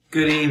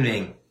Good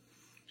evening.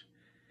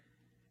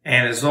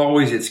 And as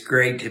always, it's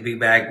great to be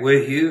back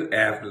with you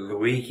after the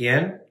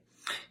weekend.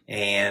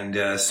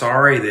 And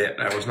sorry that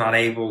I was not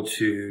able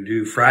to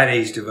do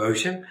Friday's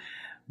devotion,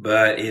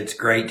 but it's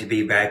great to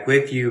be back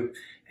with you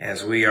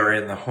as we are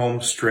in the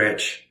home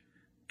stretch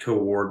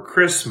toward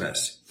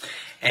Christmas.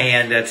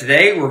 And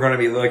today we're going to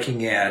be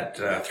looking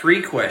at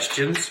 3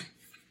 questions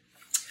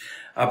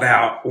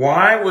about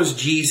why was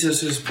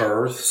Jesus'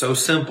 birth so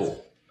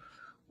simple?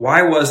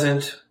 Why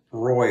wasn't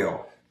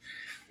royal?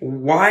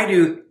 Why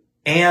do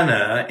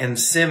Anna and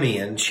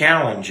Simeon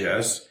challenge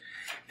us?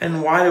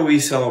 And why do we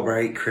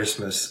celebrate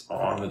Christmas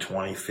on the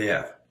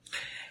 25th?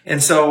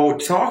 And so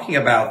talking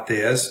about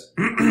this,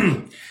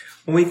 when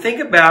we think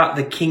about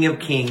the King of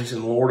Kings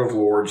and Lord of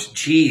Lords,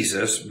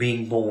 Jesus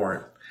being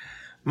born,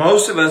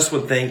 most of us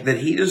would think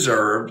that he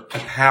deserved a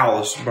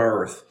palace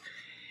birth.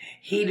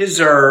 He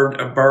deserved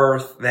a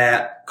birth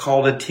that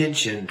called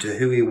attention to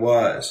who he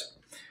was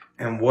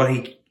and what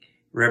he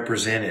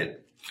represented.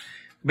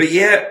 But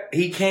yet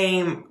he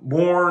came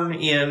born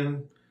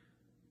in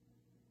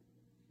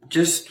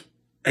just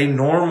a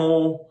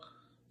normal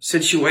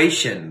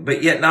situation,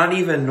 but yet not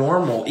even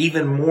normal,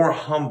 even more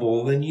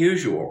humble than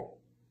usual.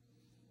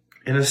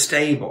 In a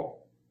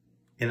stable,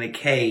 in a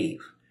cave,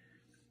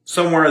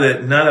 somewhere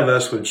that none of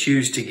us would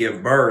choose to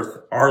give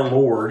birth, our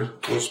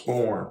Lord was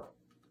born.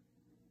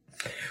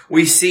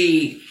 We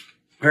see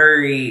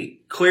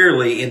very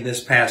clearly in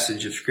this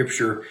passage of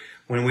Scripture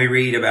when we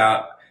read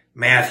about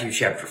Matthew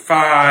chapter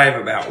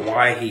 5, about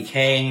why he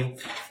came,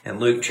 and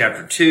Luke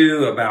chapter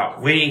 2,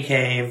 about when he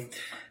came,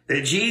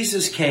 that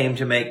Jesus came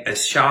to make a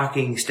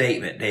shocking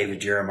statement,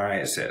 David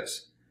Jeremiah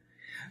says,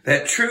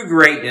 that true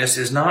greatness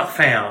is not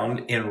found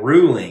in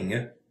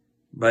ruling,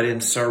 but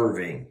in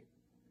serving.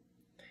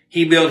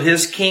 He built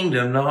his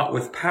kingdom not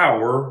with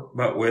power,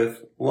 but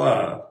with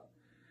love.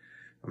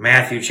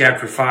 Matthew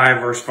chapter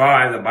 5, verse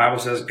 5, the Bible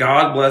says,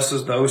 God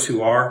blesses those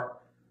who are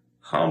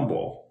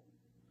humble,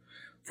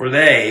 for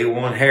they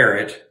will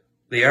inherit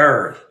the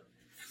earth.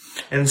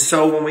 And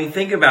so when we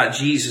think about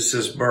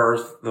Jesus'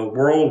 birth, the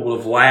world would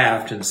have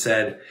laughed and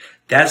said,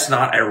 that's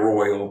not a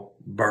royal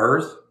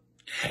birth.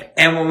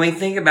 And when we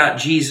think about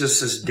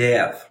Jesus'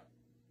 death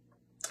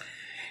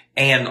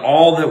and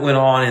all that went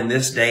on in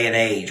this day and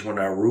age, when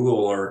a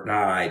ruler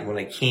died, when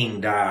a king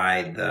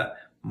died, the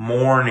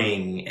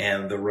mourning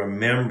and the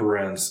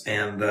remembrance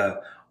and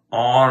the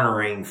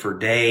honoring for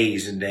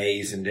days and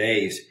days and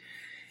days,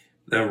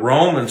 the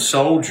Roman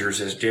soldiers,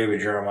 as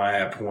David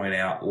Jeremiah pointed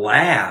out,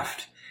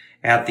 laughed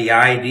at the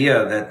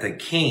idea that the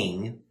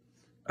King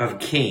of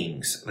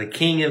Kings, the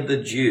King of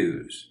the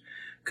Jews,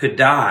 could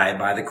die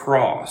by the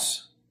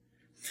cross.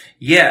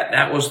 Yet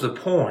that was the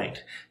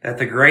point, that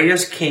the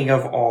greatest king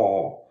of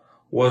all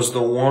was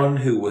the one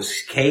who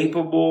was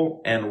capable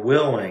and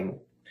willing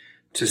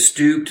to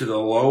stoop to the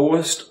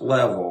lowest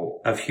level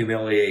of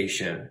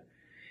humiliation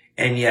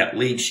and yet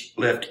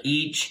lift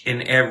each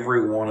and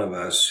every one of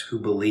us who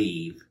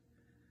believe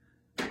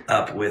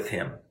up with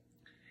him.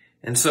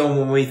 And so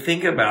when we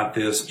think about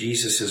this,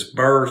 Jesus'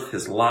 birth,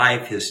 his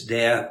life, his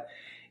death,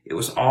 it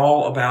was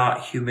all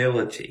about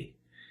humility.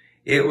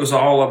 It was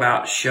all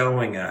about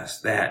showing us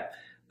that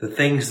the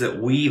things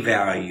that we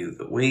value,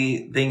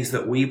 things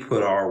that we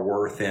put our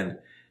worth in,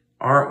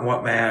 aren't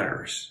what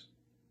matters.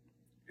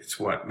 It's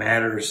what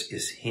matters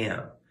is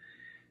him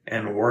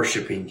and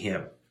worshiping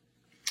him.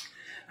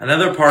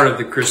 Another part of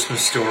the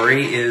Christmas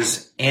story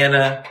is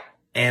Anna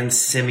and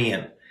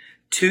Simeon,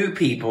 2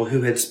 people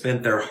who had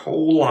spent their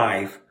whole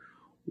life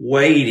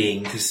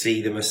waiting to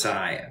see the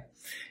Messiah.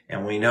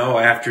 And we know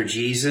after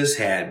Jesus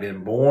had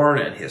been born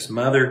and his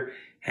mother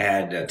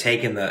had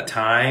taken the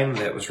time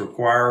that was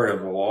required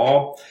of the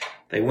law,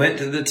 they went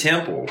to the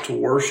temple to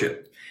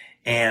worship.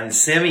 And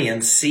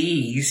Simeon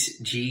sees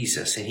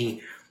Jesus and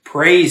he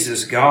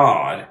praises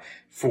God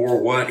for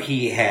what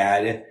he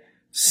had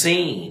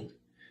seen.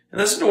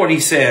 And listen to what he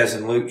says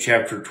in Luke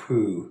chapter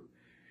 2.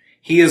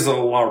 He is a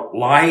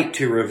light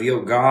to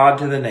reveal God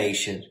to the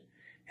nations,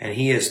 and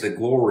he is the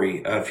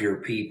glory of your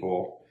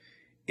people,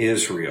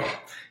 Israel.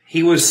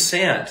 He was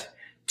sent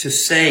to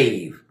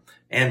save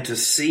and to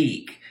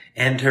seek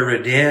and to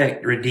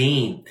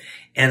redeem.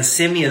 And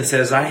Simeon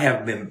says, I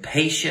have been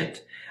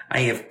patient.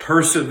 I have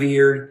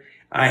persevered.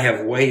 I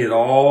have waited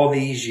all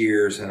these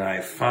years, and I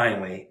have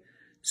finally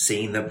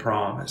seen the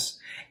promise.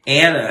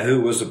 Anna, who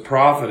was a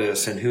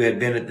prophetess and who had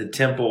been at the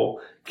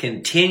temple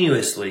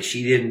continuously,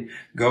 she didn't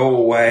go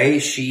away.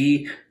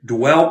 She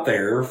dwelt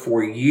there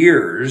for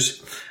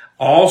years,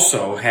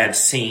 also had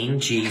seen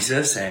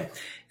Jesus and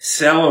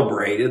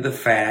celebrated the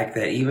fact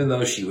that even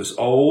though she was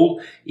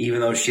old, even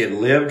though she had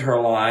lived her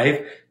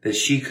life, that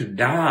she could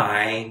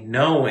die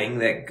knowing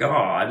that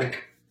God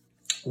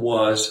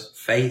was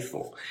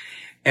faithful.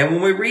 And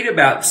when we read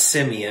about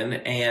Simeon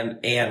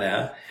and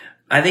Anna,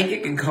 I think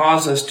it can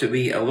cause us to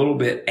be a little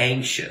bit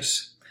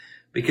anxious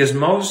because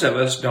most of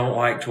us don't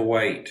like to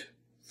wait.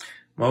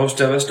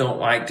 Most of us don't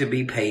like to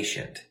be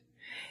patient.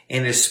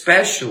 And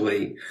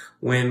especially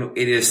when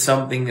it is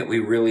something that we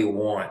really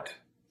want.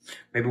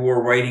 Maybe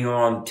we're waiting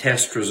on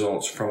test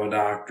results from a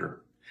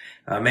doctor.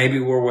 Maybe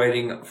we're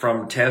waiting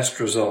from test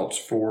results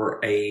for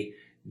a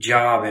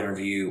job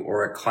interview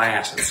or a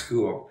class at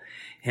school.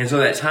 And so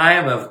that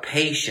time of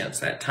patience,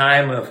 that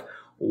time of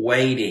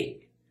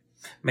waiting,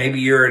 maybe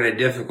you're in a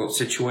difficult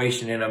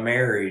situation in a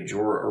marriage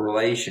or a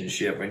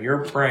relationship and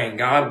you're praying,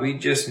 God, we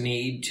just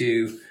need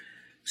to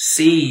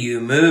see you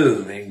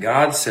move. And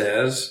God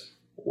says,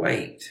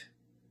 wait.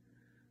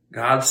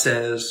 God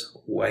says,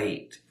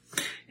 wait.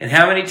 And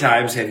how many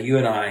times have you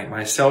and I,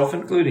 myself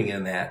including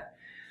in that,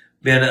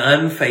 been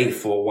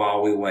unfaithful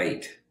while we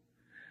wait?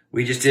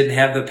 We just didn't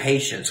have the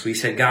patience. We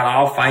said, God,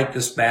 I'll fight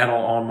this battle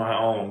on my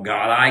own.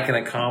 God, I can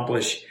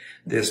accomplish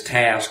this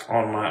task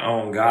on my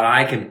own. God,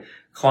 I can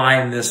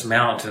climb this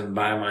mountain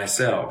by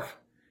myself.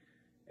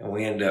 And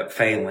we end up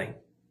failing.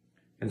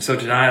 And so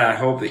tonight, I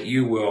hope that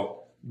you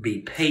will be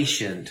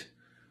patient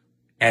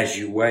as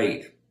you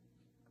wait.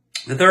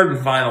 The third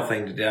and final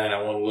thing today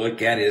I want to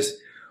look at is,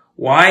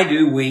 why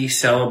do we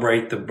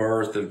celebrate the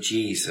birth of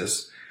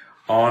Jesus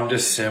on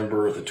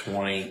December the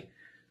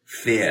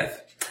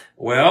 25th?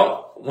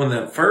 Well, when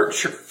the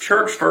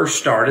church first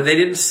started, they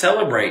didn't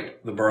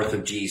celebrate the birth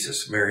of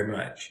Jesus very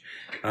much.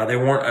 They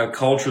weren't a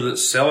culture that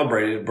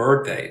celebrated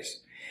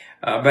birthdays.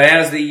 But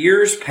as the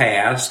years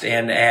passed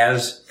and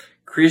as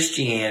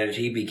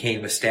Christianity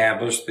became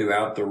established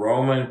throughout the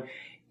Roman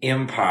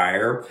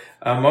Empire,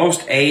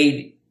 most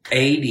early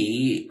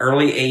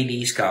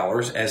AD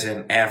scholars, as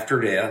in after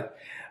death,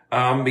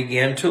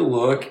 began to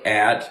look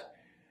at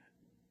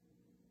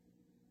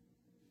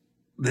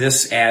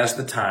this as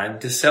the time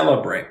to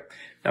celebrate.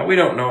 Now, we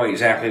don't know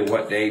exactly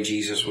what day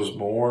Jesus was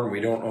born. We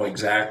don't know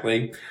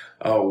exactly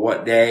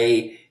what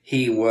day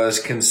he was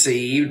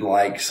conceived,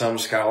 like some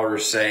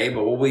scholars say.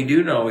 But what we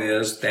do know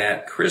is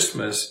that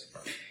Christmas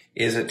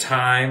is a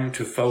time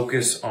to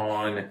focus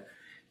on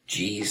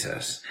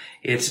Jesus.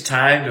 It's a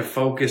time to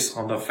focus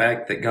on the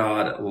fact that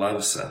God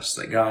loves us,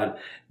 that God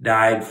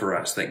died for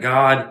us, that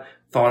God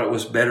thought it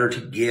was better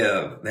to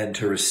give than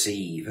to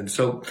receive. And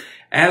so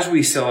as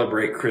we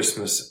celebrate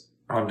Christmas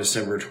on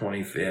December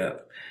 25th,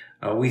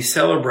 we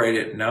celebrate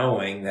it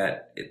knowing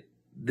that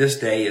this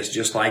day is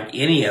just like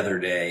any other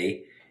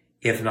day,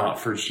 if not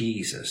for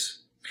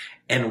Jesus.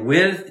 And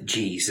with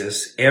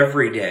Jesus,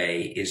 every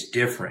day is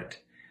different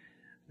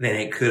than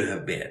it could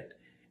have been.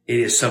 It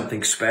is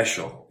something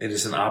special. It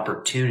is an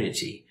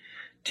opportunity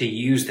to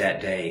use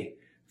that day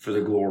for the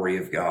glory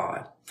of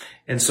God.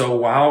 And so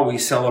while we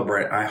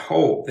celebrate, I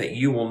hope that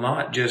you will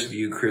not just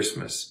view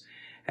Christmas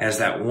as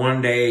that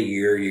one day a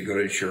year you go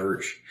to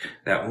church,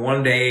 that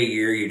one day a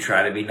year you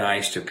try to be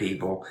nice to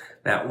people,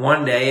 that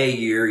one day a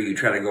year you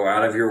try to go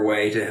out of your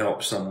way to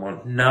help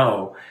someone.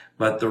 No,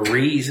 but the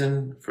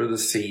reason for the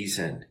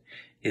season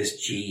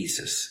is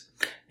Jesus.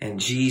 And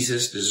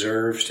Jesus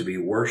deserves to be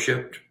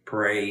worshiped,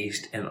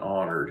 praised, and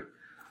honored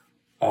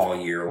all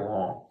year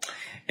long.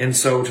 And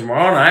so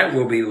tomorrow night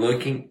we'll be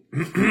looking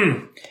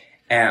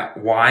at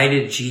why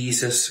did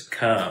Jesus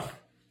come?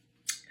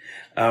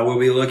 We'll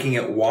be looking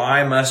at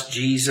why must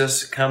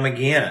Jesus come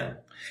again?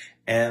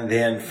 And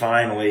then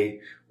finally,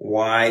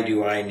 why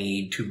do I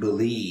need to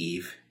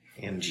believe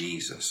in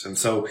Jesus? And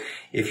so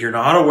if you're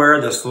not aware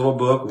of this little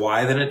book,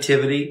 Why the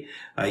Nativity,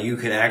 you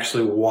can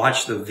actually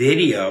watch the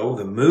video,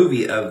 the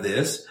movie of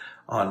this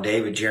on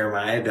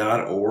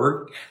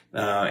davidjeremiah.org.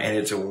 And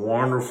it's a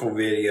wonderful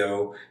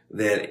video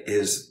that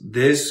is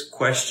these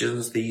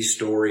questions, these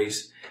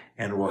stories,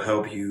 and will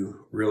help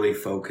you really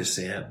focus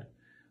in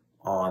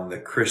on the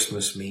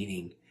Christmas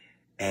meaning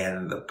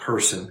and the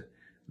person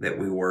that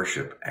we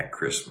worship at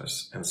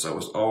Christmas. And so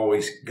as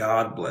always,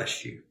 God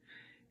bless you.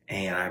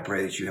 And I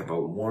pray that you have a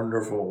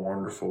wonderful,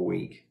 wonderful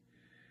week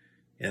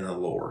in the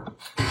Lord.